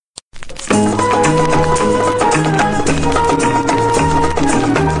Hello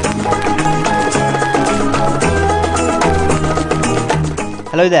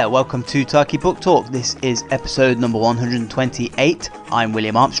there, welcome to Turkey Book Talk. This is episode number 128. I'm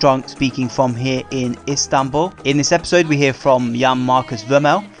William Armstrong, speaking from here in Istanbul. In this episode we hear from Jan Marcus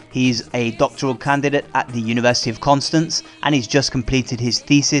Vermel. He's a doctoral candidate at the University of Constance, and he's just completed his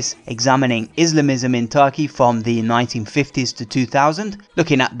thesis examining Islamism in Turkey from the 1950s to 2000,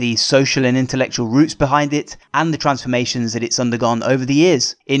 looking at the social and intellectual roots behind it and the transformations that it's undergone over the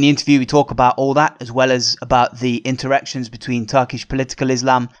years. In the interview we talk about all that, as well as about the interactions between Turkish political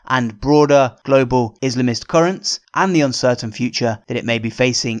Islam and broader global Islamist currents, and the uncertain future that it may be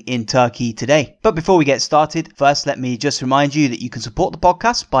facing in Turkey today. But before we get started, first let me just remind you that you can support the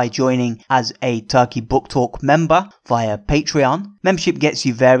podcast by joining as a Turkey Book Talk member via Patreon. Membership gets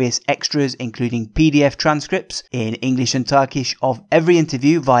you various extras, including PDF transcripts in English and Turkish of every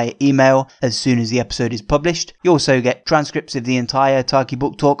interview via email as soon as the episode is published. You also get transcripts of the entire Turkey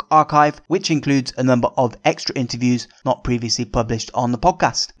Book Talk archive, which includes a number of extra interviews not previously published on the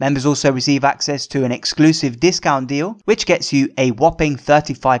podcast. Members also receive access to an exclusive discount deal, which gets you a whopping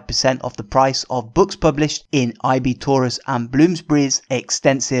 35% off the price of books published in IB Tauris and Bloomsbury's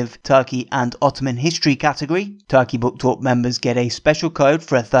extensive Turkey and Ottoman history category. Turkey Book Talk members get a special code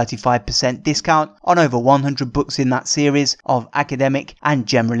for a 35% discount on over 100 books in that series of academic and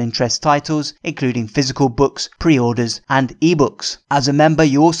general interest titles, including physical books, pre-orders and ebooks. As a member,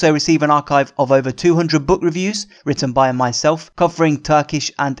 you also receive an archive of over 200 book reviews written by myself, covering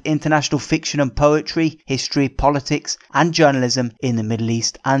Turkish and international fiction and poetry, history, politics and journalism in the Middle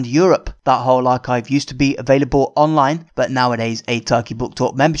East and Europe. That whole archive used to be available online, but nowadays a Turkey Book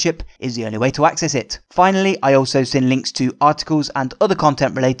Talk membership is the only way to access it. Finally, I also send links to articles and other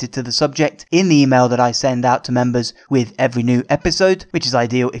content related to the subject in the email that I send out to members with every new episode, which is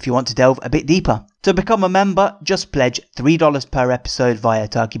ideal if you want to delve a bit deeper. To become a member, just pledge $3 per episode via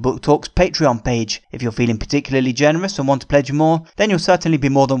Turkey Book Talk's Patreon page. If you're feeling particularly generous and want to pledge more, then you'll certainly be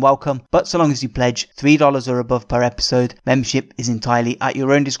more than welcome, but so long as you pledge $3 or above per episode, membership is entirely at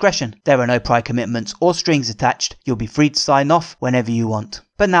your own discretion. There are no prior commitments or strings attached. You'll be free to sign off whenever you want.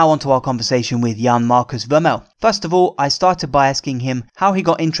 But now on to our conversation with Jan Marcus Vermel. First of all, I started by asking him how he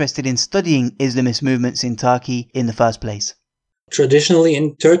got interested in studying Islamist movements in Turkey in the first place. Traditionally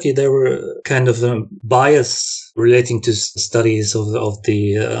in Turkey, there were kind of a bias relating to studies of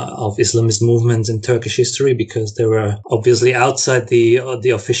Islamist movements in Turkish history, because they were obviously outside the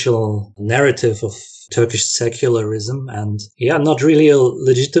official narrative of Turkish secularism, and not really a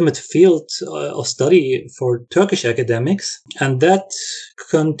legitimate field of study for Turkish academics. And that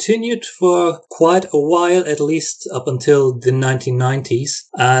continued for quite a while, at least up until the 1990s,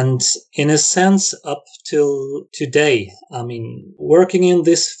 and in a sense up till today. I mean, working in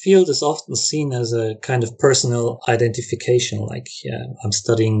this field is often seen as a kind of personal identification, like I'm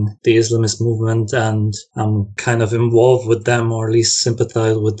studying the Islamist movement and I'm kind of involved with them, or at least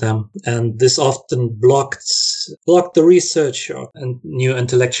sympathize with them. And this often blocked the research and new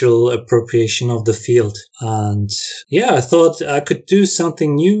intellectual appropriation of the field. And I thought I could do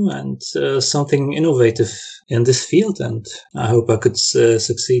something new and something innovative in this field, and I hope I could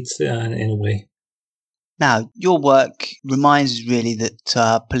succeed in a way. Now, your work reminds us really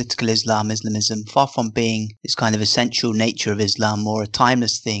that political Islamism, far from being this kind of essential nature of Islam or a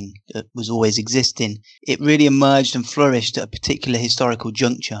timeless thing that was always existing, it really emerged and flourished at a particular historical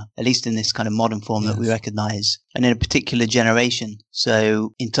juncture, at least in this kind of modern form that we recognize, and in a particular generation.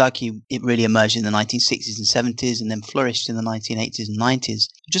 So in Turkey, it really emerged in the 1960s and 70s and then flourished in the 1980s and 90s.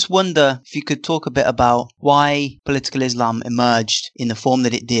 I just wonder if you could talk a bit about why political Islam emerged in the form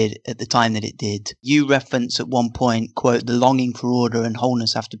that it did at the time that it did. You reference at one point, quote, the longing for order and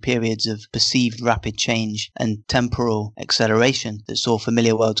wholeness after periods of perceived rapid change and temporal acceleration that saw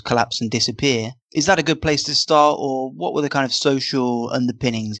familiar worlds collapse and disappear. Is that a good place to start, or what were the kind of social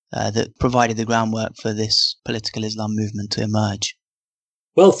underpinnings that provided the groundwork for this political Islam movement to emerge?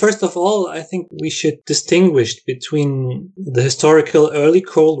 Well, first of all, I think we should distinguish between the historical early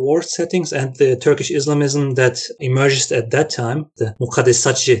Cold War settings and the Turkish Islamism that emerged at that time, the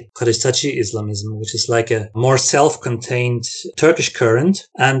Mukaddesachi Islamism, which is like a more self-contained Turkish current.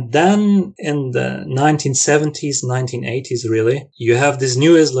 And then in the 1970s, 1980s, really, you have this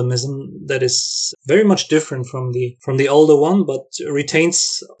new Islamism that is very much different from the older one, but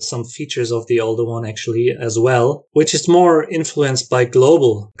retains some features of the older one actually as well, which is more influenced by global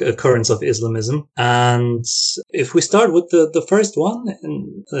global occurrence of Islamism. And if we start with the first one,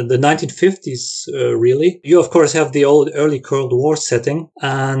 in the 1950s, really, you of course have the early Cold War setting,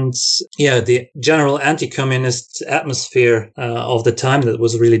 and the general anti-communist atmosphere of the time that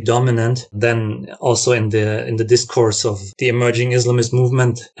was really dominant. Then also in the discourse of the emerging Islamist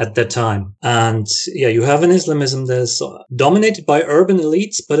movement at that time, and you have an Islamism that is dominated by urban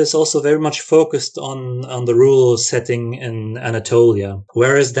elites, but it's also very much focused on the rural setting in Anatolia.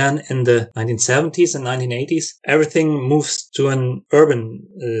 Whereas then in the 1970s and 1980s, everything moves to an urban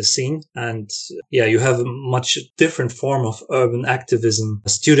scene, and you have a much different form of urban activism.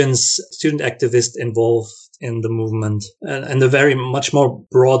 Student activists involved in the movement, and a very much more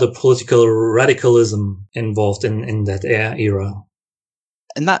broader political radicalism involved in that era.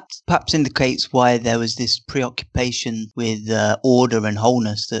 And that perhaps indicates why there was this preoccupation with order and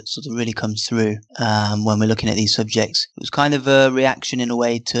wholeness that sort of really comes through when we're looking at these subjects. It was kind of a reaction in a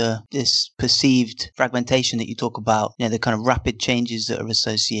way to this perceived fragmentation that you talk about, the kind of rapid changes that are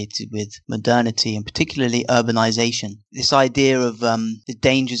associated with modernity and particularly urbanization. This idea of the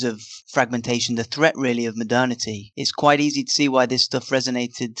dangers of fragmentation, the threat really of modernity. It's quite easy to see why this stuff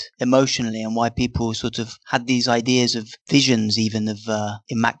resonated emotionally and why people sort of had these ideas of visions even of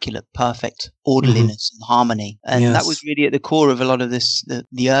immaculate, perfect orderliness and harmony. And that was really at the core of a lot of this,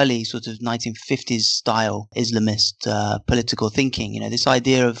 the early sort of 1950s style Islamist political thinking. This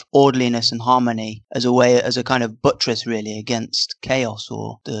idea of orderliness and harmony as a kind of buttress really against chaos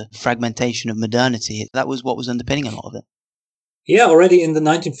or the fragmentation of modernity. That was what was underpinning a lot of it. Yeah, already in the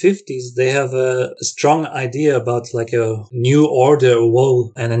 1950s, they have a strong idea about like a new order,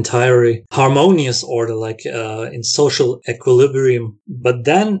 an entirely harmonious order, like in social equilibrium. But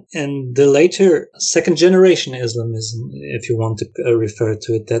then in the later second generation Islamism, if you want to refer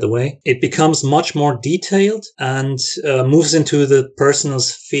to it that way, it becomes much more detailed and moves into the personal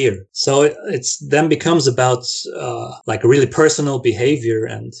sphere. So it then becomes about like really personal behavior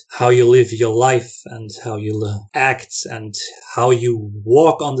and how you live your life and how you act and how you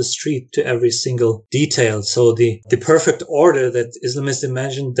walk on the street to every single detail. So the perfect order that Islamists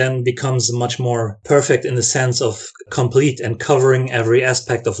imagined then becomes much more perfect in the sense of complete and covering every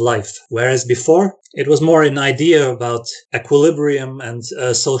aspect of life. Whereas before, it was more an idea about equilibrium and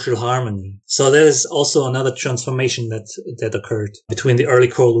social harmony. So there is also another transformation that occurred between the early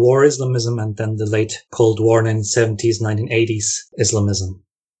Cold War Islamism and then the late Cold War 1970s, 1980s Islamism.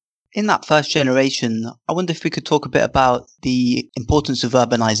 In that first generation, I wonder if we could talk a bit about the importance of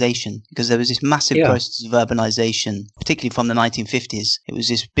urbanization, because there was this massive process of urbanization, particularly from the 1950s. It was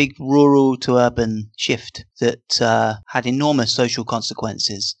this big rural to urban shift that had enormous social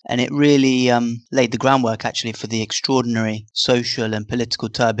consequences. And it really laid the groundwork, actually, for the extraordinary social and political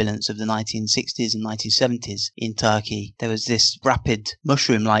turbulence of the 1960s and 1970s in Turkey. There was this rapid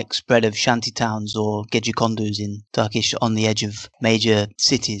mushroom-like spread of shanty towns or gecekondus in Turkish on the edge of major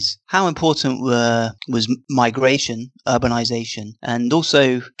cities. How important was migration, urbanization, and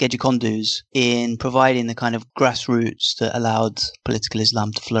also gecekondus in providing the kind of grassroots that allowed political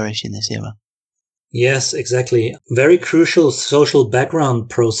Islam to flourish in this era? Yes, exactly. Very crucial social background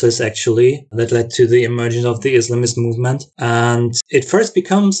process, actually, that led to the emergence of the Islamist movement. And it first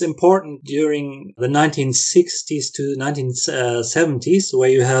becomes important during the 1960s to 1970s, where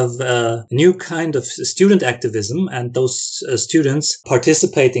you have a new kind of student activism. And those students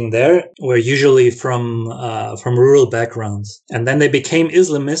participating there were usually from rural backgrounds. And then they became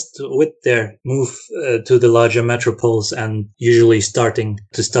Islamist with their move to the larger metropoles and usually starting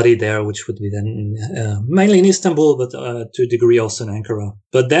to study there, which would be then mainly in Istanbul, but to a degree also in Ankara.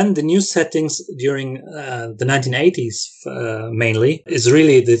 But then the new settings during the 1980s mainly is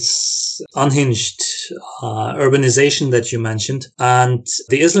really this unhinged urbanization that you mentioned. And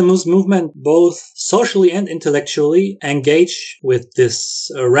the Islamist movement, both socially and intellectually, engage with this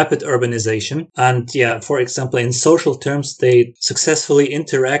rapid urbanization. And for example, in social terms, they successfully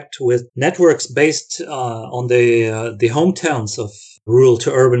interact with networks based on the hometowns of rural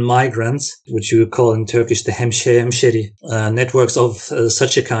to urban migrants, which you call in Turkish the hemşeri networks of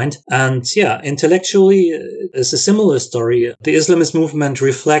such a kind. And intellectually, it's a similar story. The Islamist movement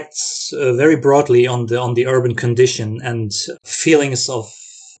reflects very broadly on the urban condition and feelings of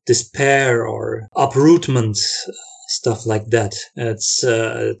despair or uprootment, stuff like that. It's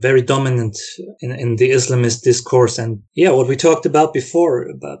very dominant in the Islamist discourse. And yeah, what we talked about before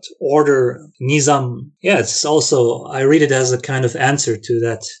about order, nizam, yeah, it's also, I read it as a kind of answer to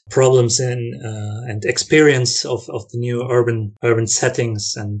that problems and experience of the new urban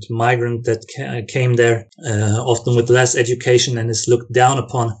settings and migrant that came there, often with less education, and is looked down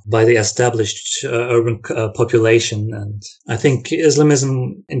upon by the established urban population. And I think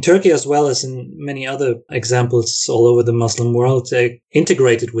Islamism in Turkey, as well as in many other examples all over the Muslim world,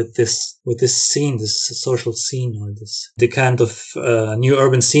 integrated with this scene, this social scene, or the kind of new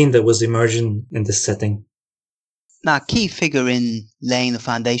urban scene that was emerging in this setting. Now, a key figure in laying the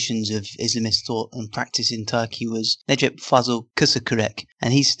foundations of Islamist thought and practice in Turkey was Necip Fazıl Kısakürek,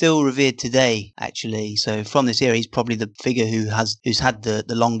 and he's still revered today, actually. So from this era, he's probably the figure who's had the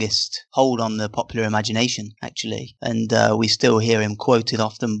longest hold on the popular imagination, actually. And we still hear him quoted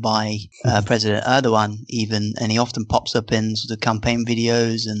often by President Erdogan, even, and he often pops up in sort of campaign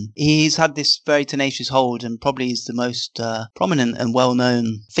videos. And he's had this very tenacious hold, and probably is the most prominent and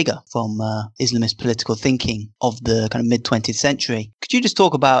well-known figure from Islamist political thinking of the kind of mid-20th century. Could you just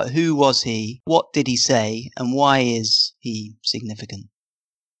talk about who was he, what did he say, and why is he significant?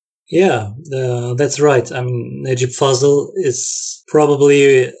 Yeah, that's right. I mean, Necip Fazıl is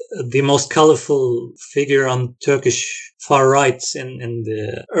probably the most colorful figure on Turkish far right in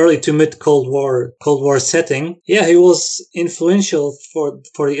the early to mid Cold War setting. Yeah, he was influential for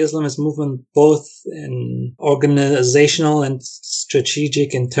the Islamist movement, both in organizational and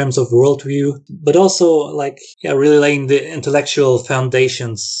strategic in terms of worldview, but also really laying the intellectual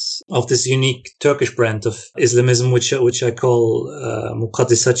foundations of this unique Turkish brand of Islamism, which I call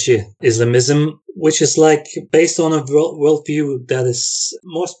Mukaddesatçı Islamism, which is based on a worldview that is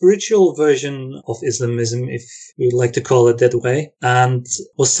more spiritual version of Islamism, if you'd like to call it that way, and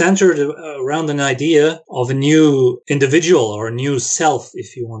was centered around an idea of a new individual, or a new self,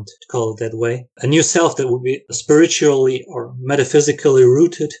 if you want to call it that way. A new self that would be spiritually or metaphysically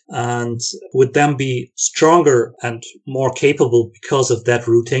rooted, and would then be stronger and more capable because of that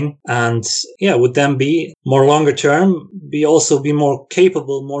rooting, and would then be more longer term, be more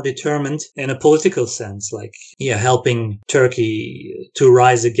capable, more determined in a political sense, helping Turkey to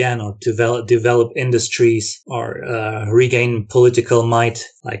rise again, or to develop industries, or regain political might.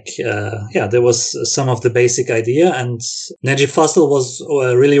 There was some of the basic idea, and Necip Fazıl was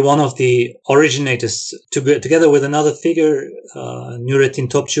really one of the originators, together with another figure, Nurettin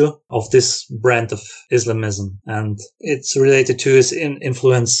Topçu, of this brand of Islamism. And it's related to his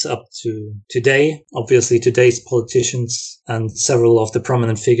influence up to today. Obviously, today's politicians and several of the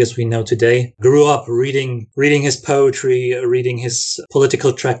prominent figures we know today grew up reading his poetry, reading his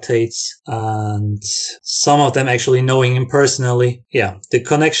political tractates, and some of them actually knowing him personally. Yeah, the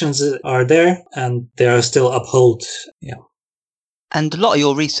connections are there, and they are still upheld. Yeah. And a lot of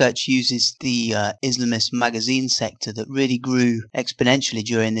your research uses the Islamist magazine sector that really grew exponentially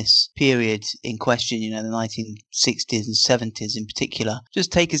during this period in question, the 1960s and 70s in particular.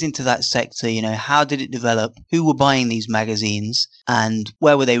 Just take us into that sector, how did it develop? Who were buying these magazines? And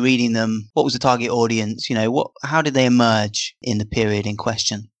where were they reading them? What was the target audience? How did they emerge in the period in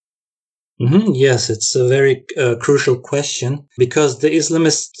question? Yes, it's a very crucial question, because the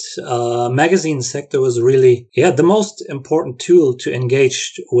Islamist magazine sector was really, the most important tool to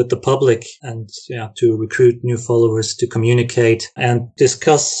engage with the public, and to recruit new followers, to communicate and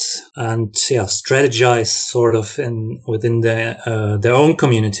discuss and strategize sort of within their own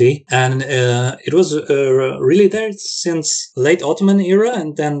community. And it was really there since late Ottoman era,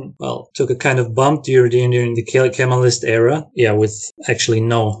 and then took a kind of bump during the Kemalist era. Yeah, with actually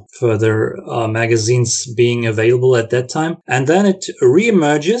no further magazines being available at that time. And then it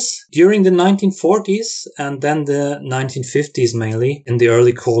re-emerges during the 1940s and then the 1950s, mainly in the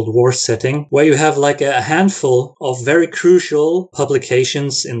early Cold War setting, where you have a handful of very crucial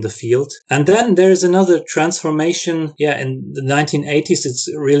publications in the field. And then there's another transformation. In the 1980s, it's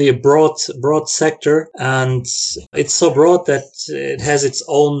really a broad sector, and it's so broad that it has its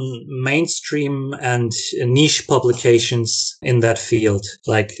own mainstream and niche publications in that field.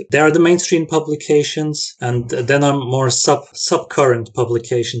 There are the mainstream publications, and then are more subcurrent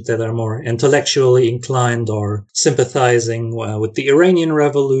publications that are more intellectually inclined or sympathizing with the Iranian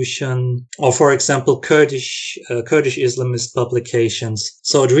Revolution, or, for example, Kurdish Islamist publications.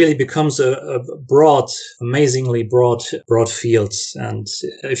 So it really becomes a amazingly broad field. And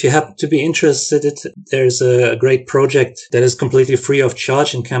if you happen to be interested, there's a great project that is completely free of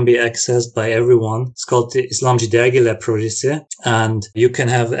charge and can be accessed by everyone. It's called the İslamcı Dergiler Projesi, and you can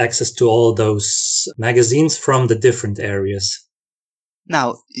have access to all those magazines from the different areas.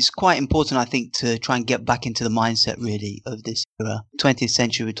 Now, it's quite important, I think, to try and get back into the mindset, really, of this era. 20th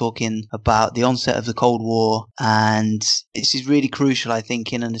century, we're talking about the onset of the Cold War, and this is really crucial, I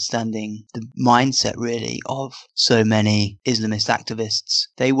think, in understanding the mindset, really, of so many Islamist activists.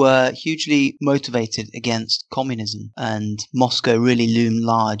 They were hugely motivated against communism, and Moscow really loomed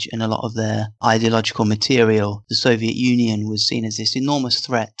large in a lot of their ideological material. The Soviet Union was seen as this enormous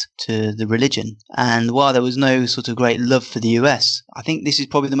threat to the religion, and while there was no sort of great love for the US, I think this is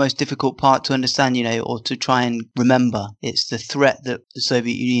probably the most difficult part to understand, or to try and remember. It's the threat that the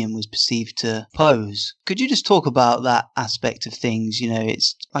Soviet Union was perceived to pose. Could you just talk about that aspect of things?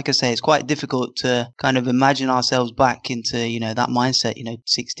 It's, like I say, it's quite difficult to kind of imagine ourselves back into, that mindset,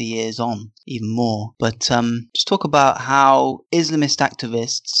 60 years on, even more. But just talk about how Islamist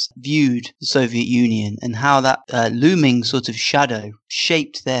activists viewed the Soviet Union and how that looming sort of shadow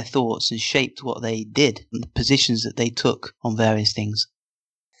shaped their thoughts and shaped what they did and the positions that they took on various things.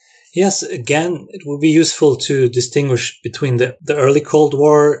 Yes, again, it would be useful to distinguish between the early Cold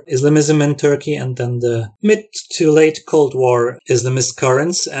War Islamism in Turkey and then the mid to late Cold War Islamist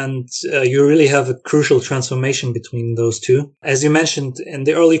currents. And you really have a crucial transformation between those two. As you mentioned, in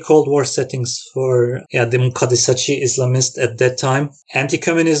the early Cold War settings for the Muqaddesatçı Islamist at that time,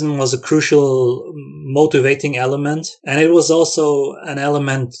 anti-communism was a crucial motivating element. And it was also an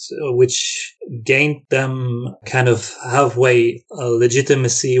element which gained them kind of halfway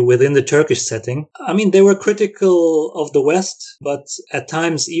legitimacy within the Turkish setting. I mean, they were critical of the West, but at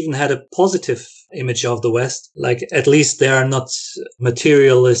times even had a positive image of the West. Like, at least they are not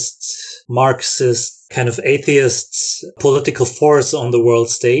materialists, Marxists, kind of atheists, political force on the world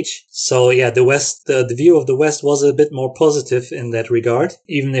stage. So yeah, the West, the view of the West was a bit more positive in that regard,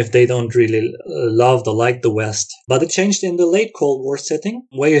 even if they don't really love or like the West. But it changed in the late Cold War setting,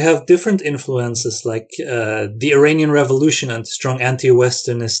 where you have different influences like the Iranian Revolution and strong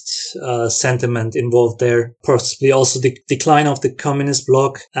anti-Westernist sentiment involved there, possibly also the decline of the communist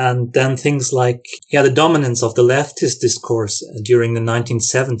bloc, and then things like the dominance of the leftist discourse during the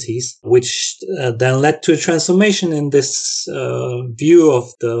 1970s, which then led to a transformation in this view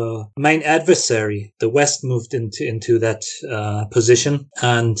of the main adversary. The West moved into that position,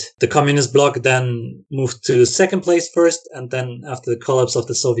 and the communist bloc then moved to second place first, and then after the collapse of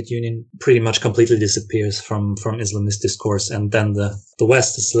the Soviet Union, pretty much completely disappears from Islamist discourse, and then the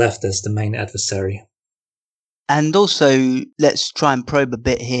West is left as the main adversary. And also, let's try and probe a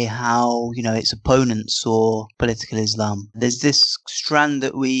bit here how, its opponents saw political Islam. There's this strand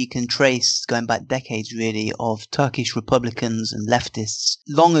that we can trace going back decades, really, of Turkish Republicans and leftists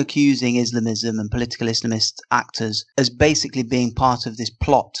long accusing Islamism and political Islamist actors as basically being part of this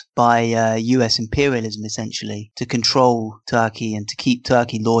plot by US imperialism, essentially, to control Turkey and to keep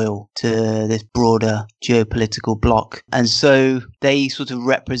Turkey loyal to this broader geopolitical bloc. And so they sort of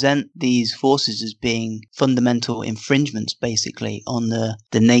represent these forces as being fundamental infringements, basically, on the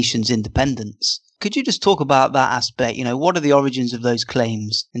nation's independence. Could you just talk about that aspect? What are the origins of those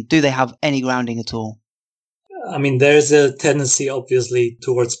claims, and do they have any grounding at all? I mean, there's a tendency, obviously,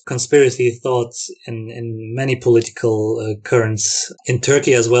 towards conspiracy thoughts in many political currents in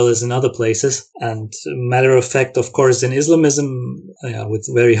Turkey as well as in other places. And matter of fact, of course, in Islamism, with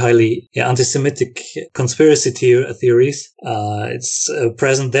very highly anti-Semitic conspiracy theories, it's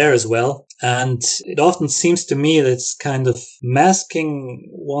present there as well. And it often seems to me that it's kind of masking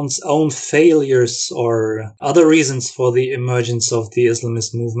one's own failures or other reasons for the emergence of the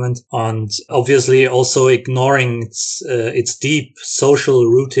Islamist movement, and obviously also ignoring its deep social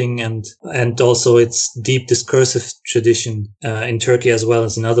rooting and also its deep discursive tradition in Turkey as well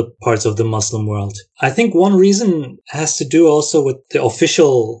as in other parts of the Muslim world. I think one reason has to do also with the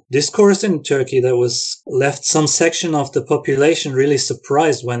official discourse in Turkey that was left some section of the population really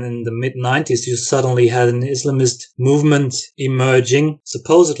surprised when in the mid-90s you suddenly had an Islamist movement emerging,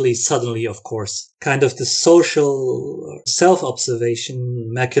 supposedly suddenly, of course. Kind of the social self-observation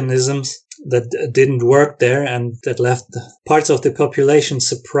mechanisms that didn't work there and that left parts of the population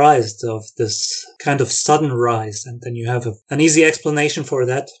surprised of this kind of sudden rise. And then you have an easy explanation for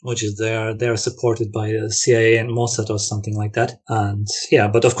that, which is they are supported by the CIA and Mossad or something like that. And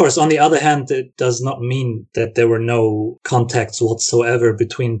but of course, on the other hand, it does not mean that there were no contacts whatsoever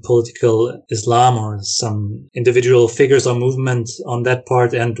between political Islam or some individual figures or movement on that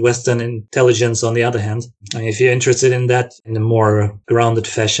part and Western intelligence on the other hand. And if you're interested in that in a more grounded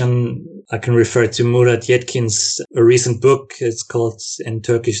fashion, I can refer to Murat Yetkin's recent book. It's called in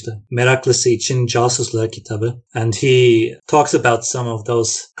Turkish, the Meraklısı için Casuslar kitabı. And he talks about some of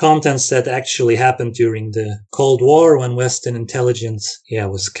those contents that actually happened during the Cold War when Western intelligence,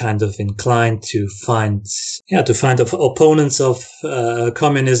 was kind of inclined to find opponents of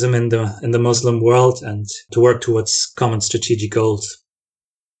communism in the Muslim world and to work towards common strategic goals.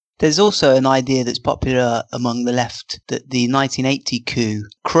 There's also an idea that's popular among the left that the 1980 coup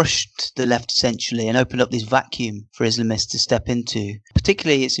crushed the left essentially and opened up this vacuum for Islamists to step into.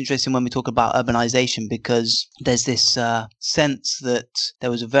 Particularly, it's interesting when we talk about urbanization because there's this sense that there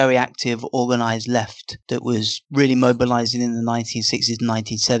was a very active, organized left that was really mobilizing in the 1960s and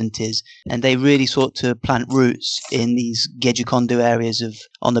 1970s, and they really sought to plant roots in these Gecekondu areas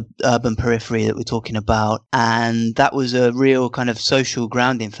on the urban periphery that we're talking about, and that was a real kind of social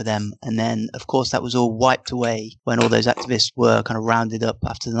grounding for them. And then, of course, that was all wiped away when all those activists were kind of rounded up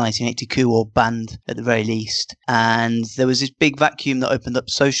after the 1980 coup, or banned at the very least. And there was this big vacuum that opened up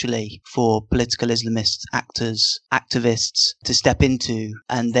socially for political Islamist actors, activists to step into.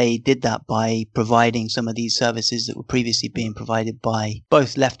 And they did that by providing some of these services that were previously being provided by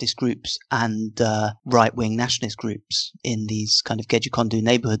both leftist groups and right-wing nationalist groups in these kind of Gecekondu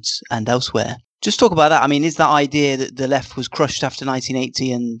neighborhoods and elsewhere. Just talk about that. I mean, is that idea that the left was crushed after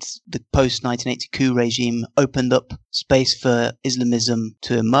 1980 and the post-1980 coup regime opened up space for Islamism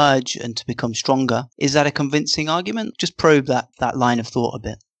to emerge and to become stronger, is that a convincing argument? Just probe that line of thought a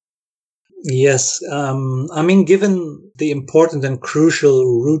bit. Yes. I mean, given the important and crucial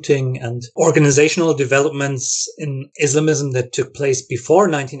rooting and organizational developments in Islamism that took place before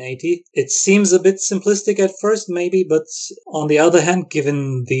 1980, it seems a bit simplistic at first, maybe, but on the other hand,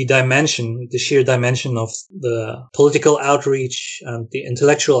 given the sheer dimension of the political outreach and the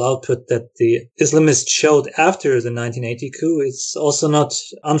intellectual output that the Islamists showed after the 1980 coup, it's also not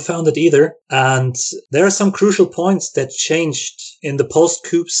unfounded either. And there are some crucial points that changed in the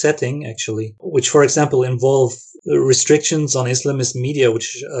post-coup setting, actually, which, for example, involve restrictions on Islamist media,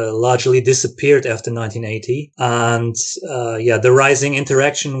 which largely disappeared after 1980, and the rising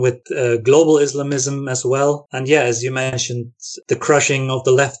interaction with global Islamism as well. And as you mentioned, the crushing of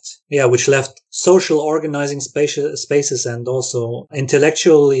the left, which left social organizing spaces and also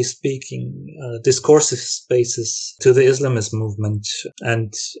intellectually speaking discursive spaces to the Islamist movement.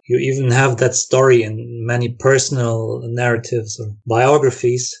 And you even have that story in many personal narratives or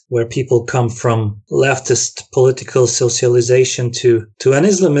biographies where people come from leftist political socialization to an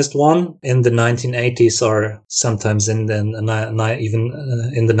Islamist one in the 1980s or sometimes even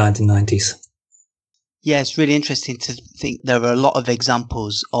in the 1990s. Yeah, it's really interesting to think there are a lot of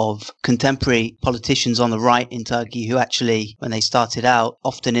examples of contemporary politicians on the right in Turkey who actually, when they started out,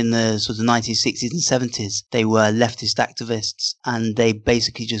 often in the sort of 1960s and 70s, they were leftist activists and they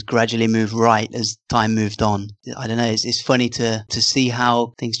basically just gradually moved right as time moved on. I don't know, it's funny to see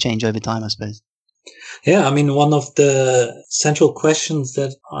how things change over time, I suppose. Yeah, I mean, one of the central questions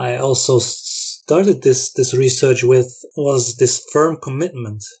that I also started this research with was this firm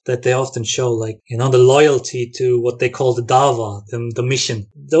commitment that they often show, like, the loyalty to what they call the dava, the mission.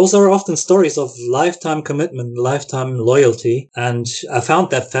 Those are often stories of lifetime commitment, lifetime loyalty. And I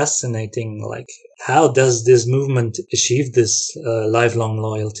found that fascinating, like, how does this movement achieve this lifelong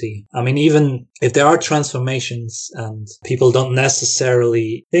loyalty? I mean, even if there are transformations and people don't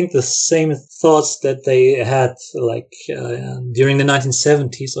necessarily think the same thoughts that they had like during the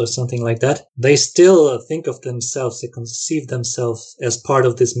 1970s or something like that, they still think of themselves, they conceive themselves as part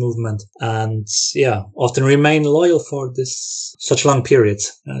of this movement and often remain loyal for such long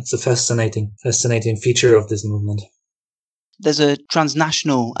periods. It's a fascinating feature of this movement. There's a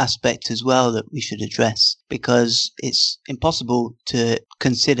transnational aspect as well that we should address, because it's impossible to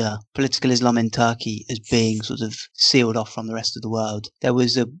consider political Islam in Turkey as being sort of sealed off from the rest of the world. There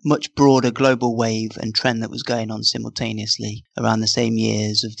was a much broader global wave and trend that was going on simultaneously around the same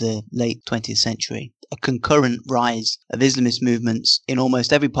years of the late 20th century. A concurrent rise of Islamist movements in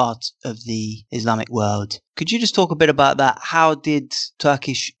almost every part of the Islamic world. Could you just talk a bit about that? How did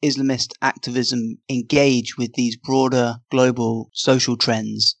Turkish Islamist activism engage with these broader global social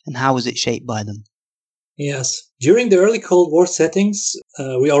trends, and how was it shaped by them? Yes. During the early Cold War settings,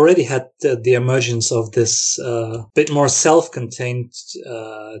 we already had the emergence of this bit more self-contained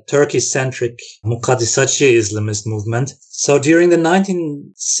Turkey-centric Muqaddisatçı Islamist movement. So during the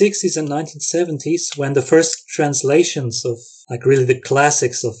 1960s and 1970s, when the first translations of like really the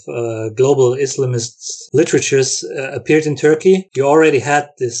classics of global Islamist literatures appeared in Turkey, you already had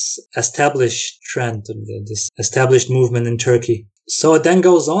this established trend, this established movement in Turkey. So it then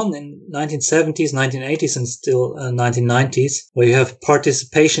goes on in 1970s, 1980s, and still 1990s, where you have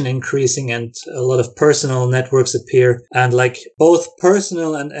participation increasing and a lot of personal networks appear, and like both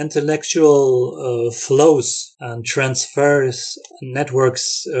personal and intellectual flows and transfers and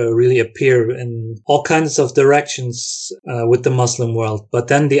networks really appear in all kinds of directions with the Muslim world. But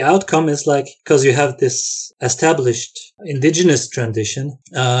then the outcome is like, because you have this established indigenous tradition,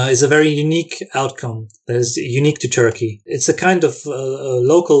 is a very unique outcome that is unique to Turkey. It's a kind of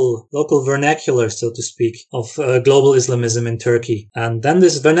local vernacular, so to speak, of global Islamism in Turkey. And then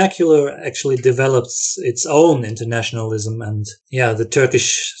this vernacular actually develops its own internationalism, and the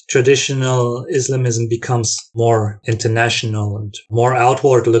Turkish traditional Islamism becomes more international and more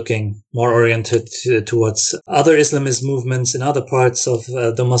outward looking, more oriented towards other Islamist movements in other parts of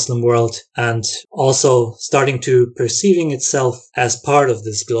the Muslim world, and also starting to perceiving itself as part of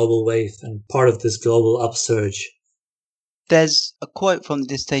this global wave and part of this global upsurge. There's a quote from the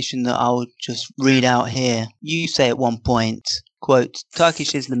dissertation that I'll just read out here. You say at one point, quote,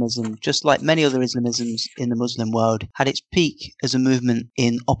 Turkish Islamism, just like many other Islamisms in the Muslim world, had its peak as a movement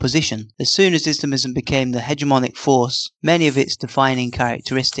in opposition. As soon as Islamism became the hegemonic force, many of its defining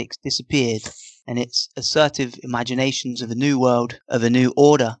characteristics disappeared, and its assertive imaginations of a new world, of a new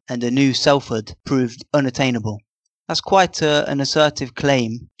order, and a new selfhood proved unattainable. That's quite an assertive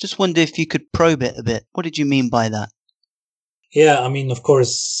claim. Just wonder if you could probe it a bit. What did you mean by that? Yeah, I mean, of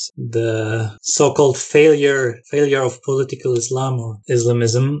course, the so-called failure of political Islam or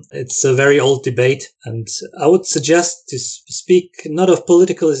Islamism, it's a very old debate. And I would suggest to speak not of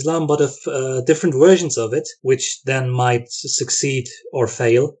political Islam, but of different versions of it, which then might succeed or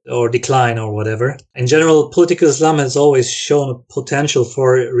fail or decline or whatever. In general, political Islam has always shown a potential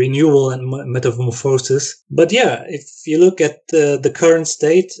for renewal and metamorphosis. But yeah, if you look at the current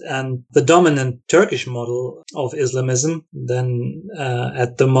state and the dominant Turkish model of Islamism, then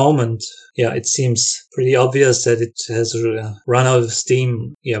at the moment, it seems pretty obvious that it has run out of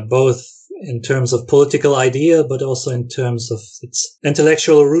steam, both in terms of political idea, but also in terms of its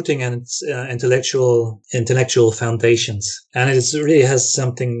intellectual rooting and its intellectual foundations. And it really has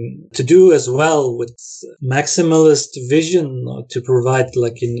something to do as well with maximalist vision, or to provide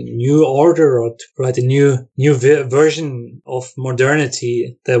like a new order, or to provide a new version of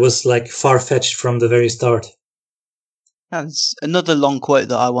modernity that was like far-fetched from the very start. That's another long quote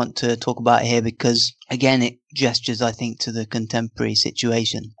that I want to talk about here because, again, it gestures, I think, to the contemporary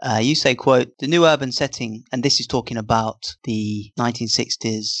situation. You say, quote, the new urban setting, and this is talking about the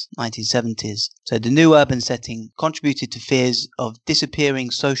 1960s, 1970s. So the new urban setting contributed to fears of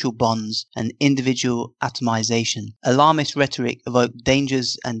disappearing social bonds and individual atomization. Alarmist rhetoric evoked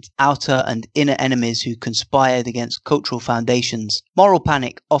dangers and outer and inner enemies who conspired against cultural foundations. Moral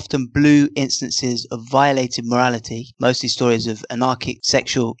panic often blew instances of violated morality, mostly stories of anarchic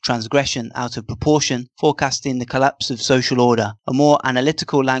sexual transgression, out of proportion, forecasting the collapse of social order. A more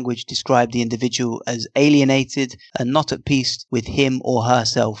analytical language described the individual as alienated and not at peace with him or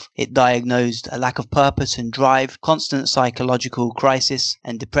herself. It diagnosed a lack of purpose and drive, constant psychological crisis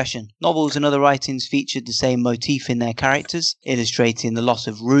and depression. Novels and other writings featured the same motif in their characters, illustrating the loss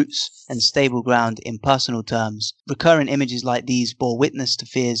of roots and stable ground in personal terms. Recurrent images like these bore witness to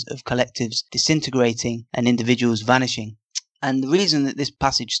fears of collectives disintegrating and individuals vanishing. And the reason that this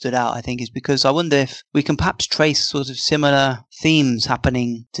passage stood out, I think, is because I wonder if we can perhaps trace sort of similar themes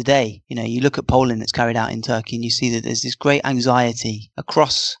happening today. You know, you look at polling that's carried out in Turkey and you see that there's this great anxiety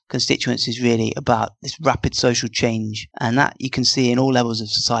across constituencies really about this rapid social change. And that you can see in all levels of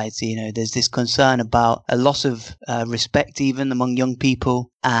society. You know, there's this concern about a loss of respect even among young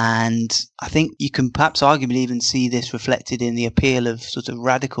people. And I think you can perhaps arguably even see this reflected in the appeal of sort of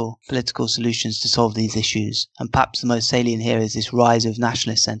radical political solutions to solve these issues. And perhaps the most salient here is this rise of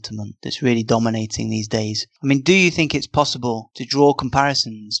nationalist sentiment that's really dominating these days. I mean, do you think it's possible to draw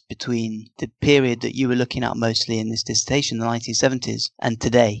comparisons between the period that you were looking at mostly in this dissertation, the 1970s, and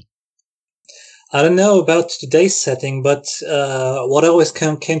today? I don't know about today's setting, but what always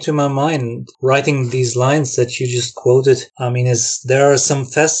came to my mind writing these lines that you just quoted, I mean, is there are some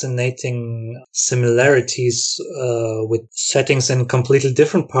fascinating similarities with settings in completely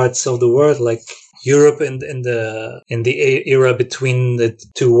different parts of the world, like Europe in the era between the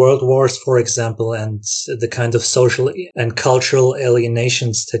two world wars, for example, and the kind of social and cultural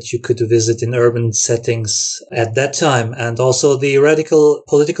alienations that you could visit in urban settings at that time, and also the radical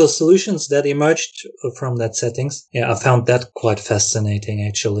political solutions that emerged from that settings. Yeah, I found that quite fascinating,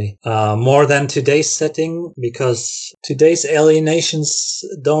 actually. More than today's setting, because today's alienations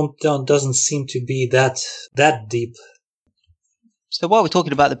doesn't seem to be that deep. So while we're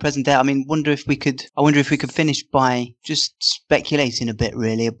talking about the present day, I wonder if we could finish by just speculating a bit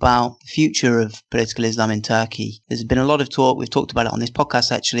really about the future of political Islam in Turkey. There's been a lot of talk, we've talked about it on this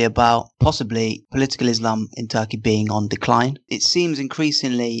podcast actually, about possibly political Islam in Turkey being on decline. It seems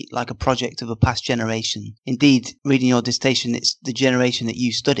increasingly like a project of a past generation. Indeed, reading your dissertation, it's the generation that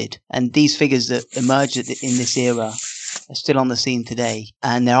you studied. And these figures that emerged in this era are still on the scene today,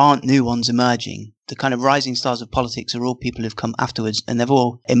 and there aren't new ones emerging. The kind of rising stars of politics are all people who've come afterwards, and they've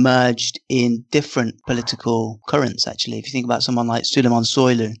all emerged in different political currents, actually. If you think about someone like Süleyman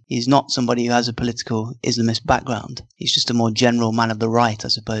Soylu, he's not somebody who has a political Islamist background. He's just a more general man of the right, I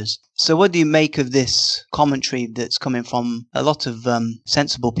suppose. So what do you make of this commentary that's coming from a lot of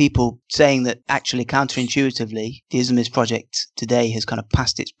sensible people saying that actually counterintuitively, the Islamist project today has kind of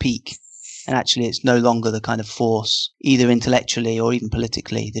passed its peak? And actually, it's no longer the kind of force, either intellectually or even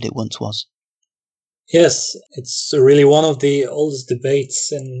politically, that it once was. Yes, it's really one of the oldest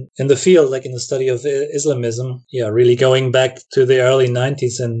debates in the field, like in the study of Islamism. Yeah, really going back to the early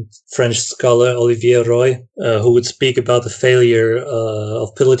 90s, and French scholar Olivier Roy, who would speak about the failure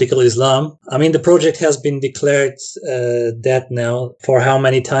of political Islam. The project has been declared dead now. For how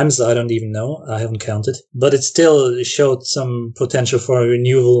many times, I don't even know. I haven't counted. But it still showed some potential for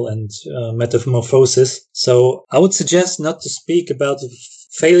renewal and metamorphosis. So I would suggest not to speak about the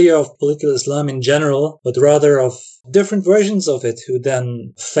failure of political Islam in general, but rather of different versions of it who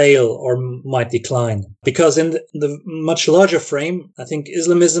then fail or might decline. Because in the much larger frame, I think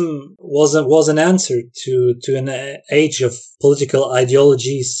Islamism was an answer to an age of political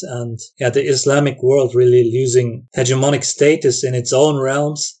ideologies and the Islamic world really losing hegemonic status in its own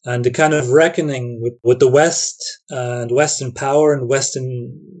realms, and the kind of reckoning with the West and Western power and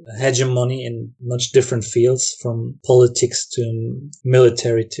Western hegemony in much different fields, from politics to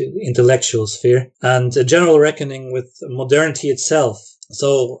military to intellectual sphere, and a general reckoning with modernity itself.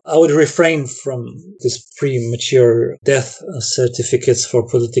 So I would refrain from this premature death certificates for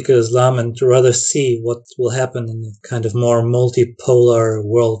political Islam and to rather see what will happen in a kind of more multipolar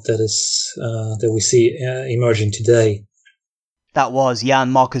world that we see emerging today. That was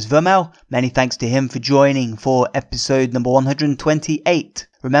Jan Marcus Vermel. Many thanks to him for joining for episode number 128.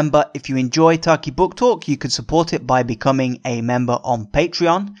 Remember, if you enjoy Turkey Book Talk, you could support it by becoming a member on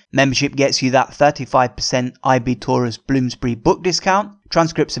Patreon. Membership gets you that 35% IB Taurus Bloomsbury book discount,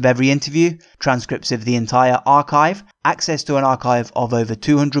 transcripts of every interview, transcripts of the entire archive, access to an archive of over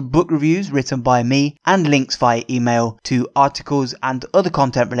 200 book reviews written by me, and links via email to articles and other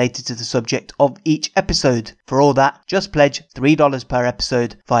content related to the subject of each episode. For all that, just pledge $3 per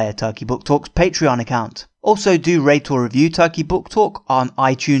episode via Turkey Book Talk's Patreon account. Also, do rate or review Turkey Book Talk on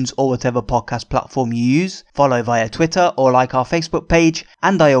iTunes or whatever podcast platform you use. Follow via Twitter or like our Facebook page.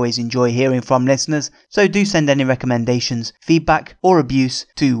 And I always enjoy hearing from listeners, so do send any recommendations, feedback or abuse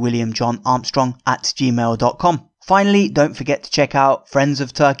to williamjohnarmstrong@gmail.com. Finally, don't forget to check out Friends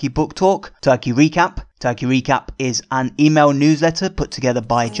of Turkey Book Talk, Turkey Recap. Turkey Recap is an email newsletter put together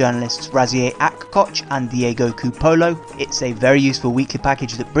by journalists Razieh Akkoç and Diego Cupolo. It's a very useful weekly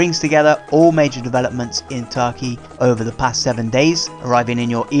package that brings together all major developments in Turkey over the past 7 days, arriving in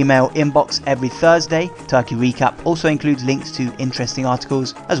your email inbox every Thursday. Turkey Recap also includes links to interesting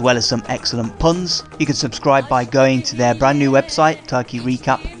articles as well as some excellent puns. You can subscribe by going to their brand new website,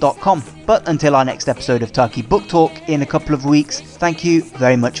 turkeyrecap.com. But until our next episode of Turkey Book Talk in a couple of weeks, thank you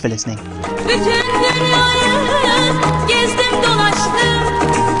very much for listening.